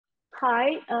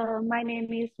Hi, my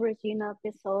name is Regina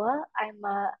Pessoa. I'm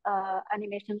a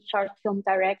animation short film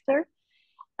director.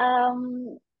 I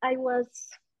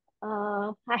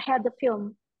had the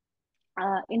film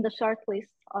in the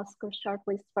shortlist, Oscar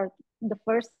shortlist for the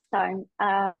first time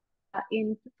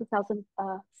in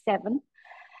 2007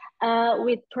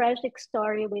 with tragic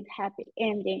story with happy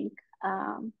ending.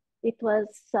 It was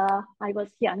I was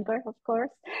younger, of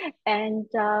course, and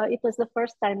it was the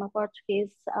first time a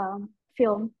Portuguese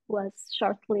film was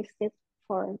shortlisted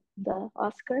for the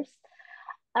Oscars.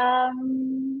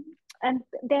 Um, and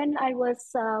then I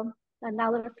was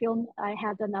another film. I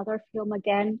had another film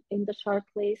again in the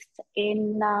shortlist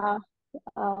in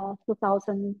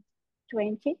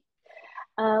 2020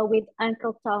 with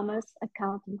Uncle Thomas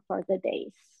accounting for the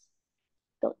days.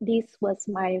 So this was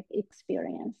my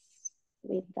experience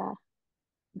with the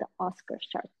Oscar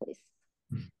shortlist.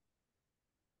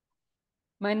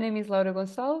 My name is Laura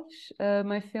Gonçalves.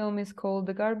 My film is called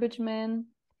The Garbage Man,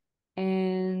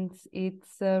 and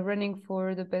it's running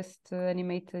for the best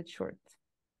animated short.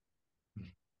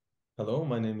 Hello,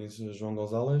 my name is João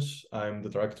Gonçalves. I'm the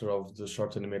director of the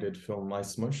short animated film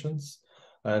Ice Merchants,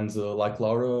 and like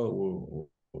Laura,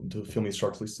 the film is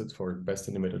shortlisted for best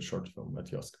animated short film at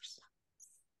the Oscars.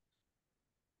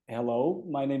 Hello,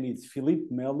 my name is Filipe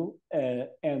Melo,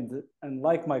 and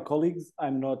unlike my colleagues,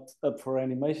 I'm not up for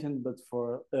animation, but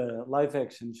for a live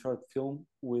action short film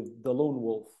with The Lone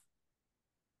Wolf.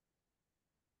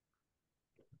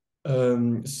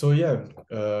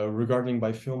 Regarding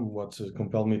my film, what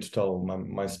compelled me to tell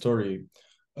my story.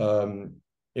 In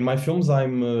my films,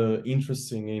 I'm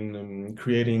interested in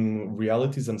creating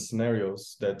realities and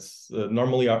scenarios that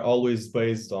normally are always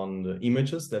based on the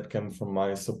images that come from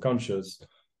my subconscious.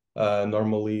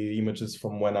 Normally images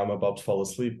from when I'm about to fall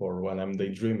asleep or when I'm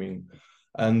daydreaming.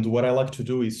 And what I like to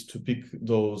do is to pick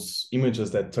those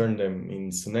images that turn them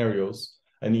in scenarios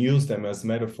and use them as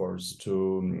metaphors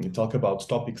to talk about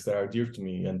topics that are dear to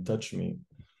me and touch me.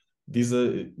 This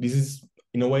is,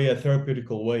 in a way, a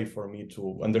therapeutical way for me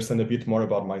to understand a bit more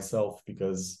about myself,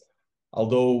 because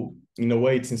although, in a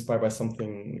way, it's inspired by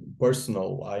something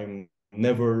personal, I'm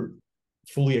never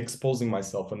fully exposing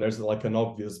myself, and there's like an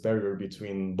obvious barrier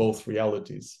between both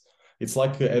realities. It's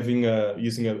like using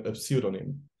a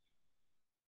pseudonym.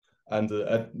 And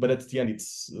but at the end,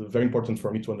 it's very important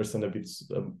for me to understand a bit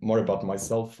more about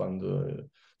myself. And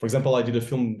for example, I did a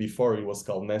film before. It was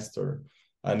called Nestor,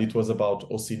 and it was about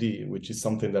OCD, which is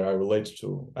something that I relate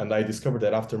to. And I discovered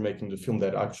that after making the film,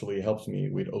 that actually helped me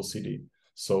with OCD.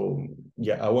 So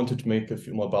yeah, I wanted to make a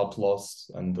film about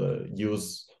loss and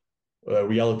use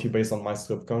reality based on my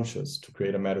subconscious to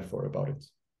create a metaphor about it.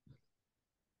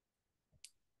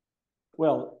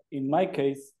 Well, in my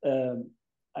case,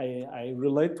 I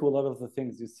relate to a lot of the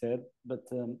things you said, but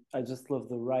I just love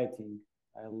the writing.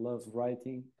 I love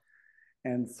writing.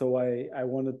 And so I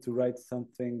wanted to write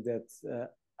something that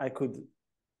I could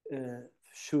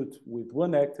shoot with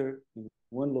one actor in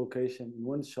one location, in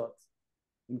one shot.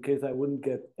 In case I wouldn't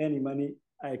get any money,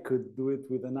 I could do it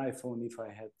with an iPhone if I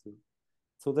had to.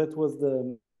 So that was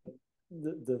the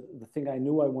thing I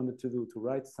knew I wanted to do, to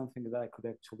write something that I could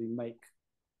actually make.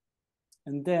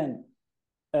 And then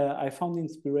I found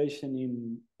inspiration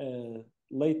in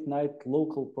late night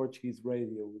local Portuguese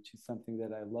radio, which is something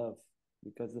that I love,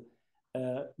 because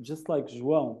just like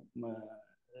João,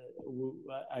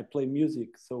 I play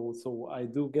music, so I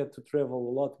do get to travel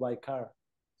a lot by car.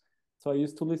 So I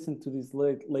used to listen to these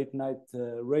late night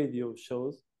radio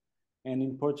shows, and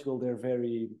in Portugal they're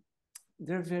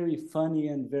very funny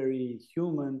and very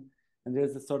human, and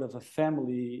there's a sort of a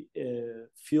family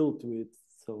feel to it.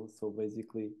 So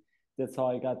basically, that's how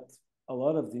I got a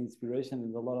lot of the inspiration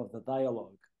and a lot of the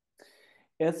dialogue.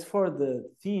 As for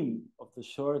the theme of the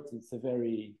short, it's a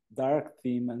very dark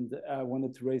theme, and I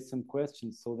wanted to raise some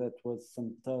questions. So that was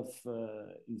some tough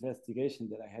investigation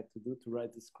that I had to do to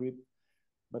write the script.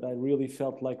 But I really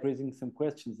felt like raising some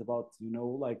questions about,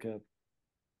 like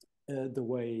the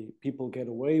way people get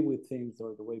away with things,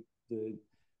 or the way the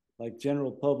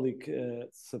general public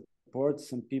supports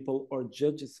some people or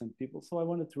judges some people. So I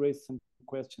wanted to raise some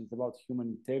questions about human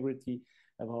integrity,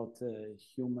 about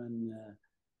human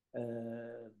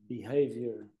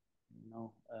behavior,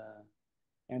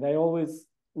 and I always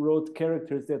wrote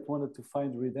characters that wanted to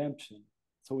find redemption.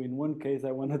 So in one case,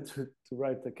 I wanted to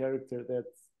write a character that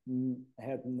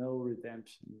had no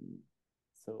redemption.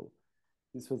 So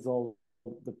this was all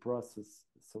the process.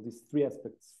 So these three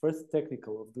aspects: first,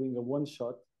 technical, of doing a one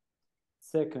shot;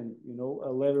 second,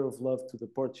 a letter of love to the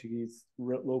Portuguese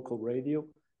local radio;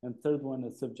 and third one,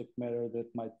 a subject matter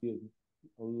that might be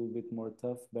a little bit more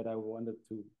tough, but I wanted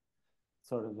to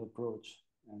sort of approach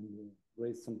and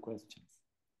raise some questions.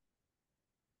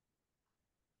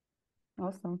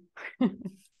 Awesome.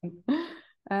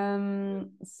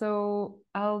 So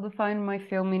I'll define my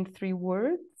film in 3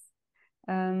 words: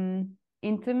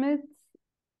 intimate,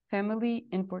 family,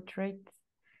 and portrait.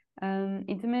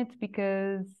 Intimate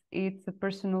because it's a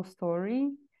personal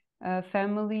story.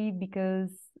 Family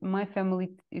because my family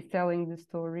is telling the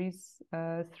stories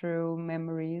through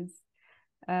memories.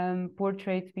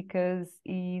 Portrait because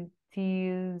it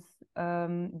is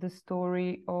the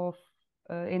story of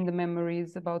in the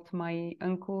memories about my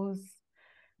uncle's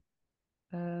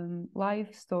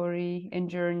life story and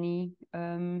journey,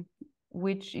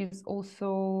 which is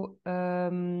also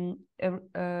a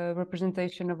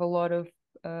representation of a lot of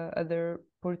other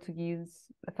Portuguese,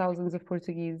 thousands of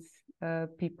Portuguese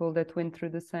people that went through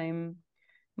the same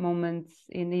moments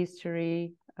in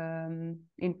history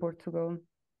in Portugal.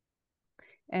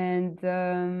 And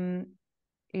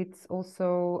it's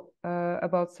also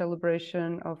about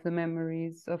celebration of the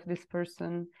memories of this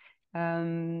person,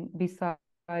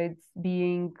 besides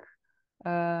being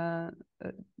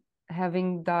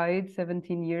having died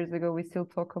 17 years ago. We still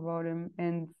talk about him,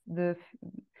 and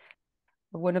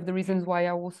one of the reasons why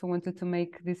I also wanted to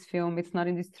make this film, it's not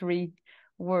in these 3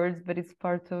 words, but it's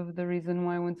part of the reason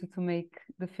why I wanted to make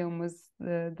the film, was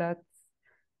that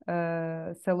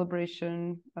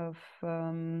celebration of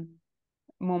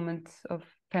moments of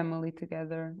family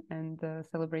together, and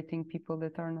celebrating people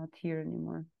that are not here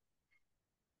anymore.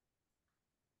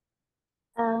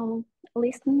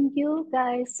 Listening you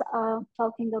guys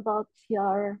talking about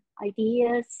your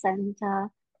ideas and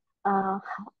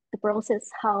the process,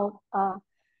 how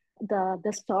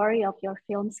the story of your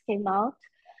films came out.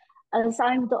 As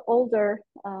I'm the older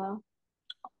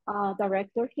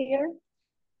director here,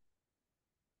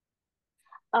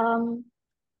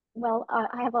 well,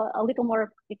 I have a little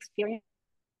more experience,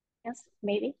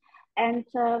 maybe. And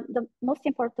the most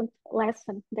important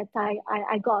lesson that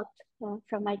I got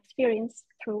from my experience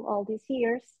through all these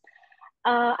years,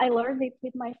 I learned it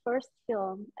with my first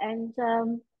film. And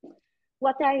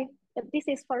this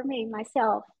is for me,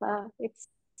 myself, it's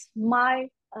my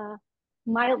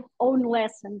own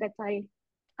lesson that I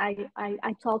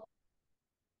taught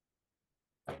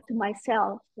to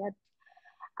myself, that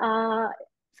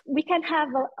we can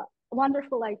have a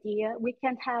wonderful idea, we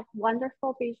can have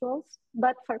wonderful visuals,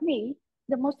 but for me,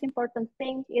 the most important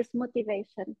thing is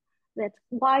motivation. That's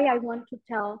why I want to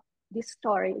tell this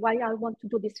story, why I want to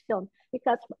do this film.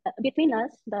 Because between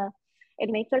us, the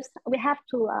animators, we have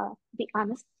to be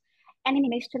honest.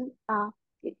 Animation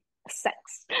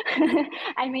sucks.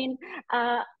 I mean,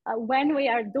 when we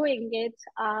are doing it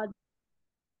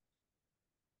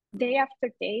day after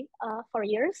day for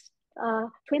years,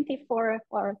 24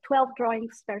 or 12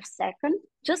 drawings per second,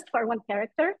 just for one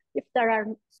character. If there are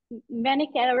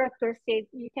many characters,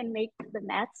 you can make the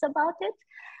maths about it.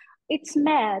 It's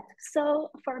mad.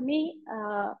 So for me,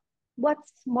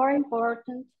 what's more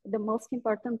important, the most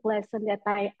important lesson that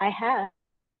I have,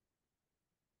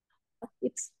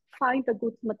 it's find a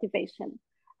good motivation.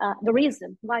 The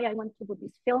reason why I want to do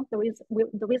this film,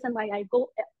 the reason why I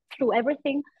go through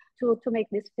everything to make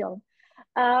this film.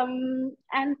 And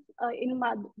in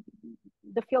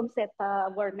the films that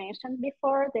were mentioned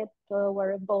before, that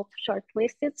were both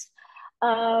shortlisted,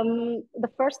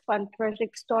 the first one,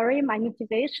 Project Story, my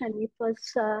motivation, it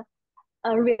was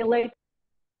related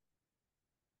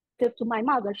to my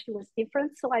mother. She was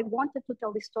different, so I wanted to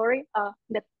tell the story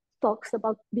that talks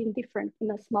about being different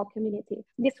in a small community.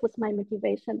 This was my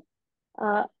motivation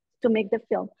to make the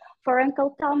film. For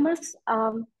Uncle Thomas,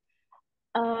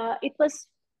 it was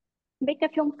make a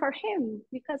film for him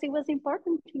because it was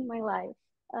important in my life.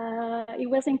 It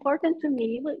was important to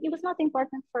me. It was not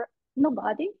important for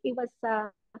nobody. He was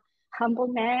a humble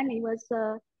man. He was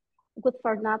good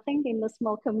for nothing in a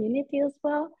small community as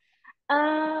well.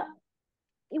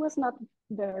 It was not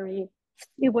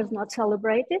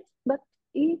celebrated, but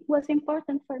it was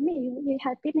important for me. It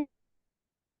had been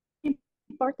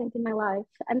important in my life.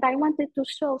 And I wanted to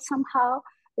show somehow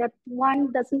that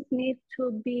one doesn't need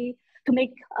to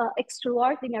make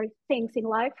extraordinary things in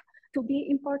life to be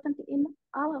important in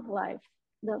all of life.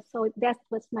 So that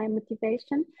was my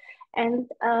motivation. And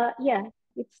yeah,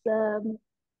 it's the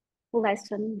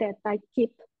lesson that I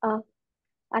keep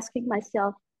asking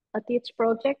myself at each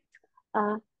project.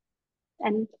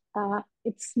 And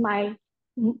it's my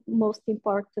most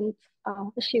important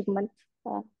achievement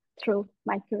through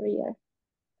my career.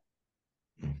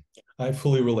 I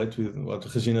fully relate with what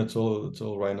Regina told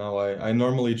right now. I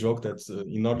normally joke that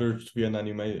in order to be an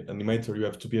animator, you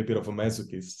have to be a bit of a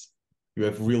masochist. You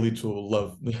have really to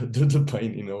love the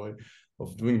pain in a way.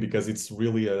 of doing, because it's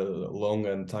really a long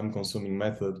and time-consuming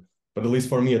method. But at least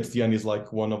for me, at the end, is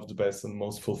like one of the best and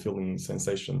most fulfilling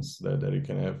sensations that you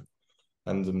can have.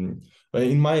 And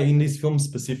in this film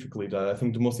specifically, that I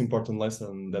think the most important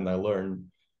lesson that I learned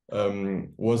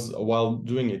was while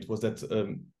doing it was that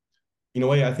in a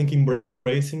way, I think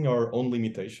embracing our own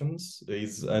limitations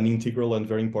is an integral and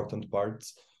very important part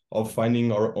of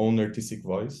finding our own artistic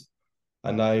voice.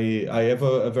 And I have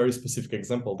a very specific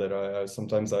example that I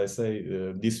sometimes I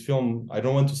say this film, I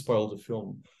don't want to spoil the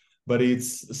film, but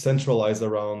it's centralized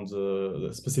around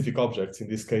specific objects, in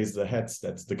this case the hats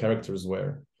that the characters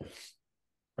wear.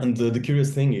 And the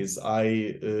curious thing is,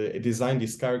 I designed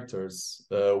these characters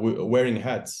wearing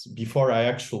hats before I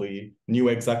actually knew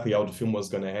exactly how the film was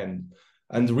going to end.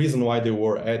 And the reason why they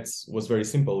wore hats was very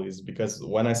simple, is because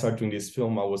when I started doing this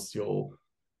film, I was still,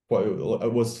 well,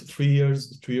 it was 3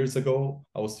 years ago.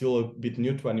 I was still a bit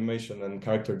new to animation and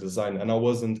character design, and I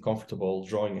wasn't comfortable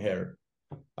drawing hair.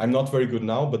 I'm not very good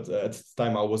now, but at the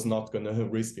time I was not going to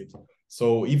risk it.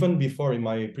 So even before, in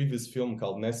my previous film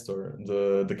called Nestor,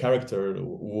 the character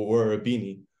wore a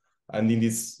beanie. And in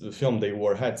this film, they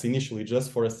wore hats initially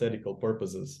just for aesthetical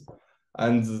purposes.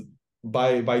 And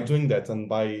by doing that and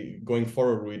by going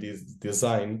forward with this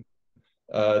design,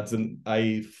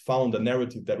 I found a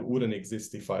narrative that wouldn't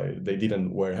exist if they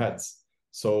didn't wear hats.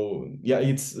 So yeah,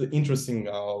 it's interesting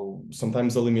how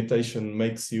sometimes a limitation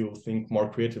makes you think more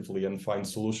creatively and find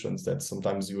solutions that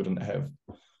sometimes you wouldn't have.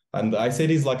 And I say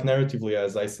this like narratively,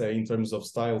 as I say in terms of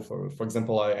style. For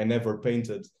example, I never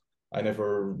painted. I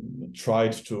never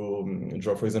tried to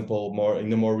draw, for example, more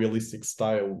in a more realistic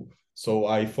style. So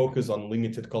I focus on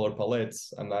limited color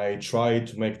palettes, and I try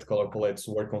to make the color palettes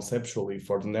work conceptually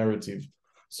for the narrative.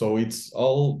 So it's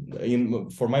all in,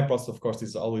 for my process, of course,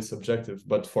 it's always subjective.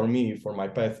 But for me, for my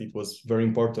path, it was very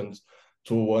important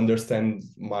to understand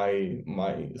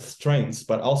my strengths,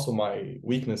 but also my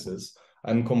weaknesses,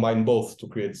 and combine both to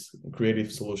create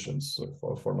creative solutions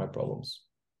for my problems.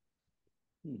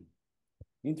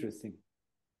 Interesting.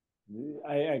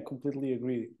 I completely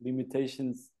agree.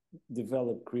 Limitations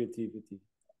develop creativity.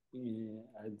 Yeah,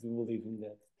 I do believe in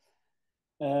that.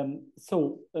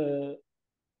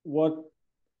 What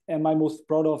am I most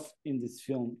proud of in this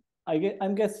film?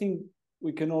 I'm guessing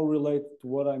we can all relate to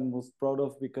what I'm most proud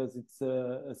of, because it's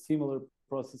a similar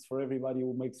process for everybody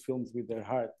who makes films with their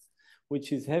heart,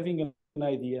 which is having an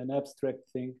idea, an abstract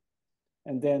thing,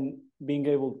 and then being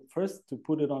able, first, to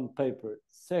put it on paper,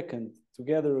 second, to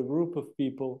gather a group of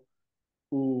people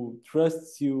who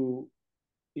trusts you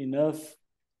enough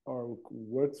or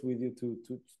works with you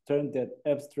to turn that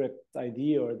abstract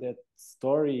idea or that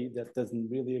story that doesn't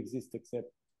really exist except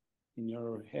in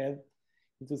your head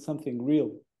into something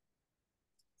real.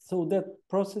 So that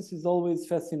process is always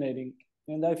fascinating,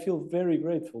 and I feel very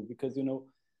grateful, because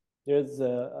there's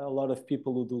a lot of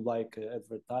people who do like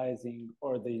advertising,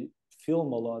 or they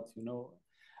film a lot,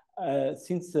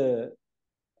 since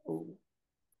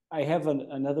I have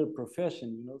another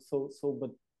profession,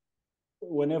 but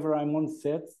whenever I'm on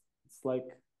set, it's like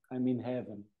I'm in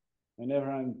heaven. Whenever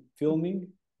I'm filming,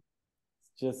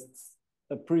 it's just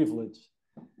a privilege.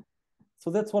 So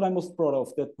that's what I'm most proud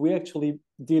of, that we actually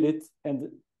did it. And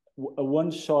a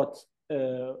one shot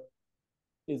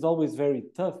is always very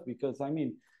tough, because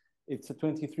it's a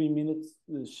 23-minute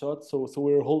shot. So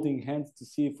we're holding hands to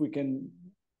see if we can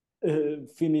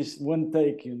finish one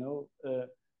take,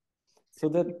 so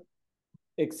that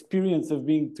experience of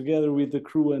being together with the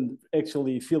crew and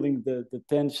actually feeling the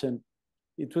tension,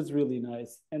 it was really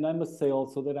nice. And I must say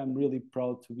also that I'm really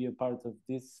proud to be a part of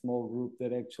this small group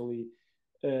that actually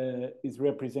is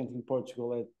representing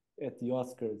Portugal at the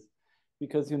Oscars,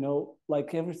 because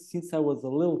like ever since I was a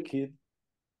little kid,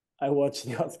 I watch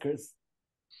the Oscars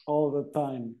all the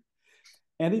time,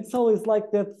 and it's always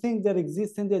like that thing that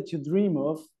exists and that you dream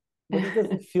of, but it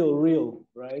doesn't feel real,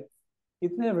 right?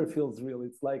 It never feels real.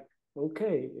 It's like,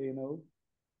 okay,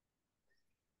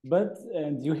 but,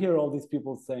 and you hear all these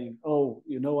people saying, oh,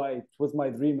 it was my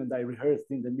dream and I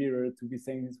rehearsed in the mirror to be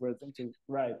saying these words.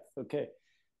 Right, okay,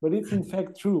 but it's in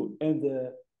fact true. And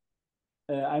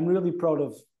I'm really proud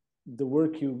of the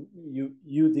work you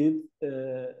did,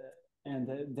 and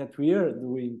that we are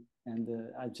doing. And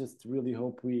I just really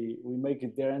hope we make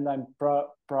it there. And I'm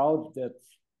proud that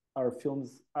our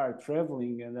films are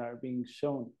traveling and are being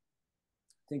shown.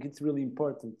 I think it's really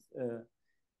important,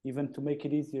 even to make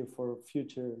it easier for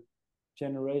future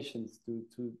generations to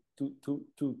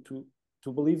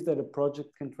believe that a project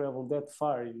can travel that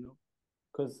far,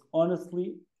 because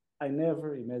honestly, I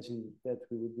never imagined that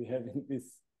we would be having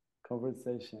this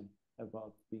conversation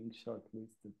about being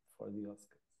shortlisted for the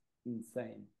Oscars.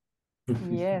 Insane.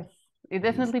 Yes, it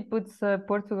definitely puts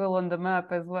Portugal on the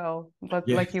map as well. But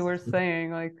Yes. like you were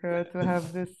saying, like to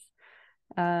have this,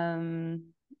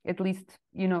 at least,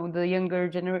 you know, the younger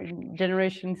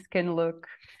generations can look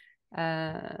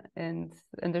and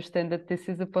understand that this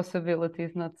is a possibility.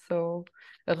 It's not so.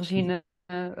 Regina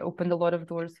opened a lot of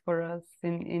doors for us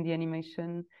in the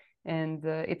animation, and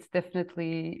it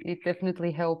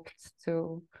definitely helped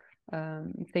to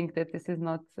think that this is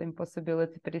not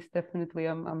impossibility, but it's definitely.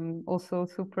 I'm also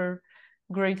super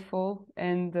grateful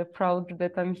and proud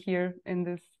that I'm here in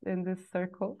this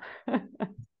circle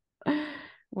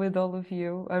with all of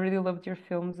you. I really loved your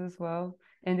films as well.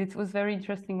 And it was very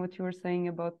interesting what you were saying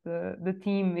about the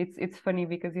team. It's funny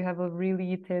because you have a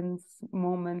really tense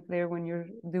moment there when you're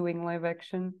doing live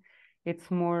action. It's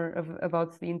more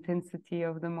about the intensity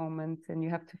of the moment, and you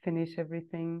have to finish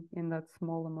everything in that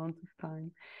small amount of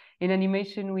time. In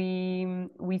animation,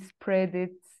 we spread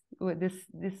it.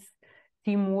 This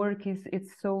teamwork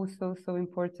it's so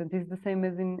important. It's the same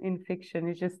as in fiction.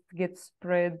 It just gets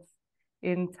spread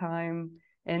in time,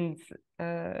 and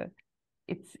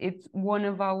it's one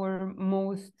of our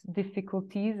most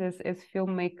difficulties as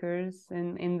filmmakers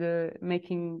and in the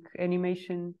making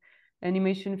animation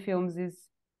films is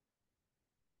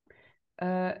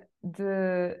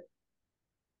the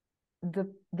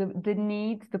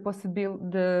need, the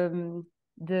possibility,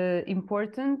 the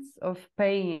importance of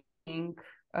paying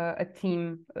a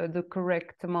team the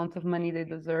correct amount of money they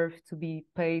deserve to be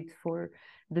paid for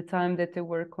the time that they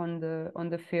work on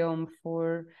the film,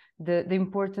 for the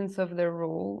importance of their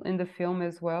role in the film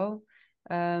as well.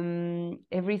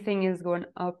 Everything is going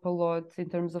up a lot in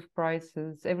terms of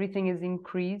prices. Everything is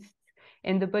increased,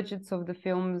 and the budgets of the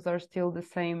films are still the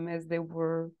same as they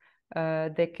were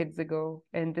decades ago.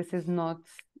 And this is not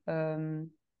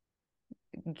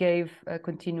gave a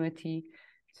continuity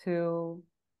to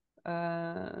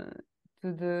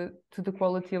the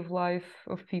quality of life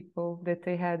of people that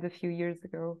they had a few years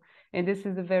ago. And this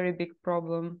is a very big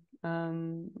problem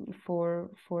for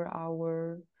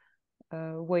our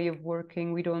way of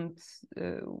working. We don't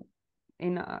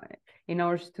in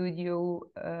our studio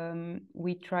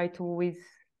we try to always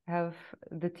have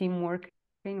the team working,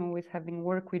 always having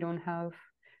work.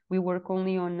 We work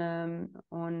only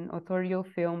on authorial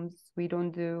films. We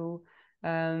don't do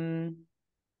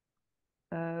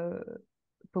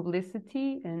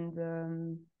publicity and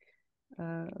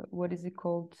what is it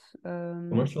called?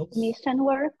 Commercials?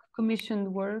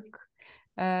 Commissioned work.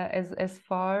 As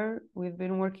far, we've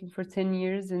been working for 10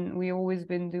 years and we've always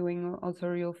been doing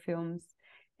authorial films.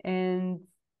 And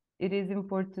it is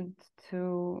important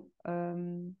to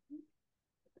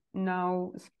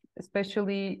now,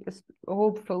 especially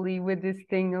hopefully with this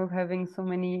thing of having so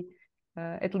many,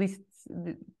 at least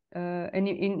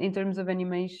in terms of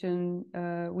animation,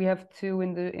 we have 2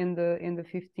 in the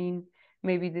 15.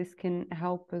 Maybe this can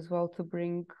help as well to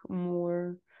bring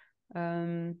more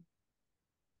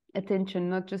attention,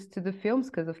 not just to the films,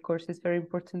 because of course it's very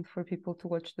important for people to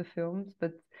watch the films,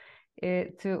 but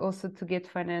to also to get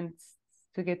finance,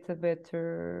 to get a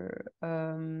better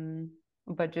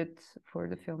budget for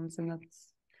the films. And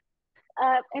that's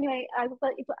anyway,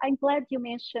 I'm glad you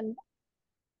mentioned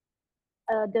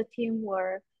the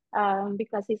teamwork,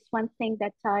 because it's one thing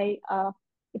that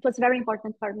it was very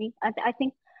important for me. I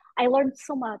think I learned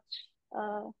so much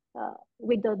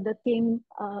with the team,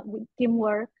 with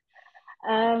teamwork,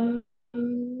 and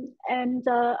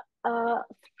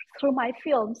through my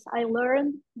films, I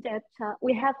learned that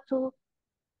we have to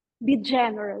be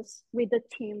generous with the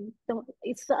team.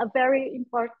 It's a very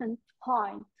important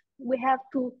point. We have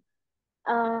to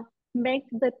make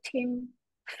the team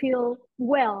feel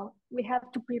well. We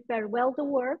have to prepare well the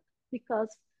work, because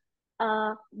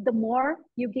the more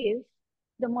you give,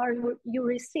 the more you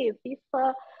receive. If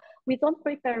we don't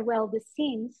prepare well the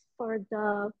scenes for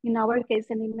in our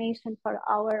case, animation, for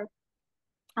our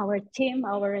team,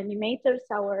 our animators,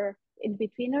 our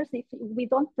in-betweeners, if we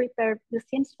don't prepare the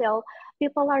scenes well,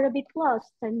 people are a bit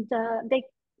lost, and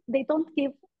they don't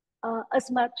give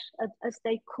as much as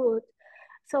they could.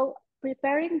 So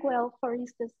preparing well, for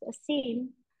instance, a scene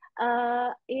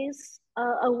is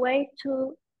a way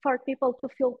for people to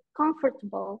feel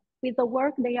comfortable with the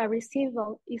work they are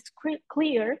receiving. Is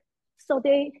clear, so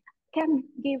they can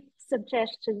give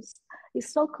suggestions.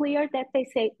 It's so clear that they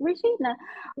say, Regina,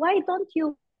 why don't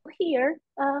you here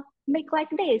make like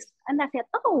this? And I said,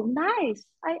 oh, nice.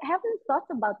 I haven't thought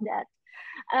about that,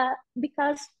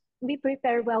 because we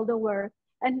prepare well the work.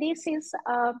 And this is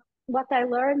what I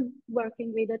learned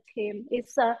working with a team.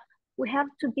 Is we have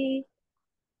to be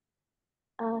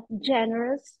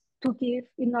generous to give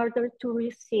in order to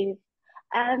receive.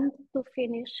 And to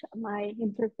finish my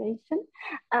intervention,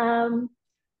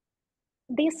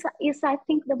 this is, I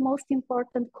think, the most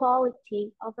important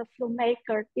quality of a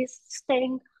filmmaker is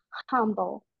staying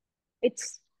humble.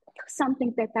 It's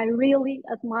something that I really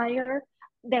admire,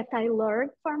 that I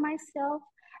learned for myself,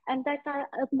 and that I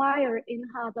admire in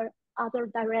other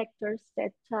directors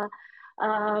that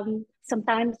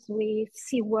sometimes we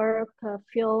see work,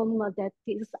 film that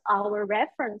is our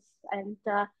reference, and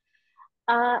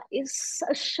it's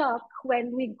a shock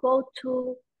when we go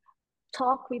to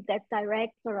talk with that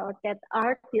director or that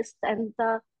artist, and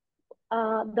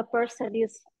the person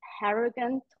is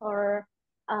arrogant or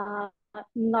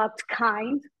not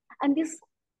kind, and it's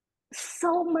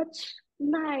so much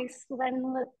nice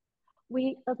when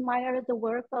we admire the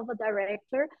work of a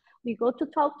director. We go to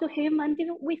talk to him, and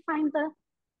we find a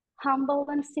humble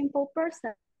and simple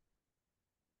person.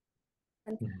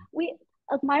 And we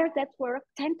admire that work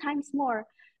 10 times more.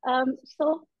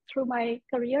 So through my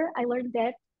career, I learned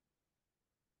that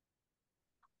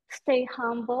stay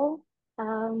humble,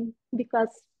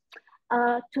 because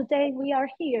today we are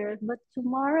here, but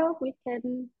tomorrow we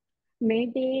can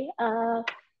maybe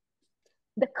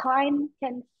the coin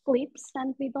can flips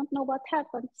and we don't know what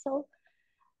happened. So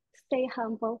stay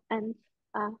humble and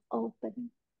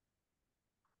open.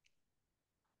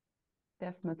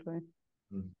 Definitely.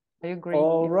 I agree.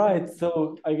 All right,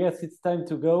 so I guess it's time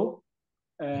to go.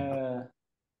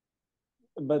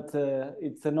 But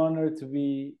it's an honor to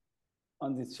be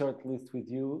on this short list with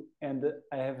you, and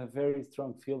I have a very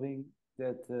strong feeling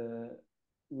that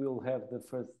we'll have the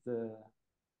first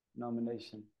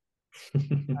nomination.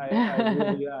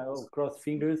 I'll cross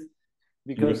fingers,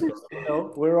 because you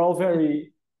know, we're all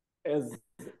very, as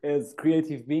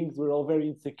creative beings, we're all very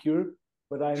insecure,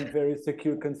 but I'm very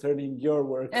secure concerning your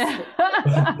work.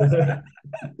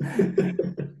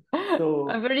 So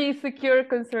I'm very insecure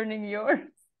concerning yours.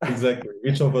 Exactly.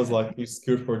 Each of us like is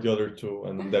scared for the other two,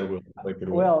 and that will make it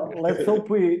work. well, let's hope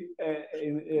we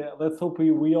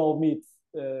all meet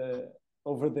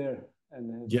over there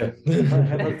and yeah,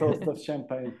 have a toast of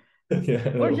champagne.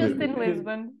 Yeah, or just in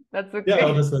Lisbon. That's okay.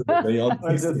 Yeah, just in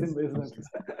Or just in Lisbon.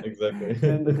 Exactly.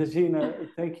 And Regina,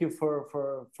 thank you for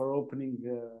opening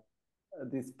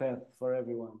this path for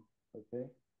everyone. Okay.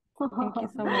 Thank you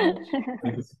so much.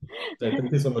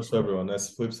 Thank you so much to everyone. As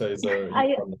Filipe says,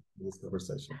 this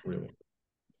conversation, really.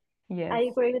 Yes. I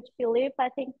agree with Filipe. I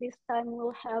think this time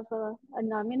we'll have a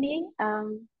nominee.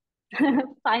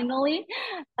 Finally,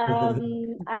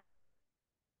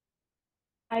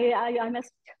 I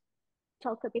must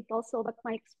talk a bit also about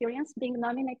my experience being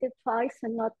nominated twice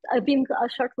and not being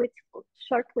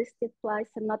shortlisted twice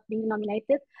and not being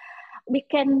nominated. We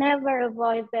can never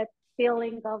avoid that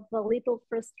feeling of a little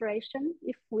frustration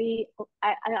if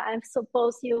I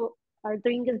suppose you are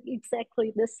doing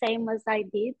exactly the same as I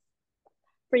did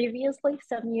previously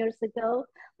some years ago,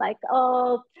 like,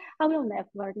 oh, I will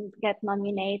never get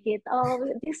nominated,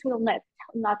 oh, this will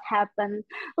not happen,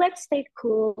 let's stay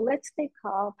cool, let's stay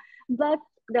calm. But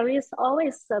there is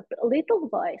always a little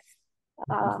voice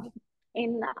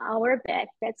in our back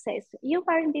that says, you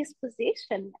are in this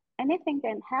position, anything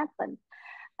can happen.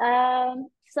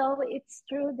 So it's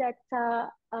true that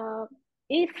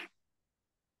if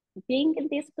being in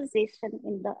this position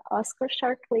in the Oscar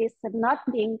shortlist and not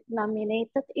being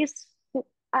nominated is,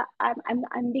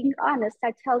 I'm being honest,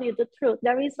 I tell you the truth,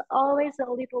 there is always a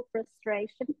little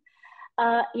frustration,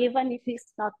 even if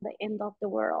it's not the end of the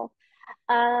world.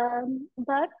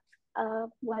 But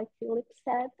like Filipe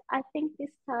said, I think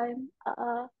this time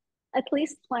at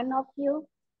least one of you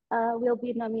will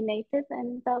be nominated,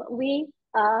 and we,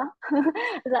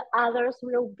 the others,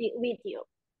 will be with you.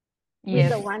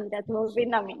 Yes. With the one that will be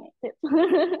nominated.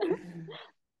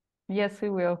 Yes,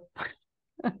 we will.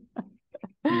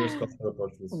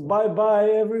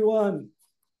 Bye-bye, everyone.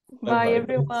 Bye,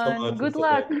 everyone. So Good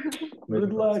luck.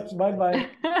 Good luck. Bye-bye.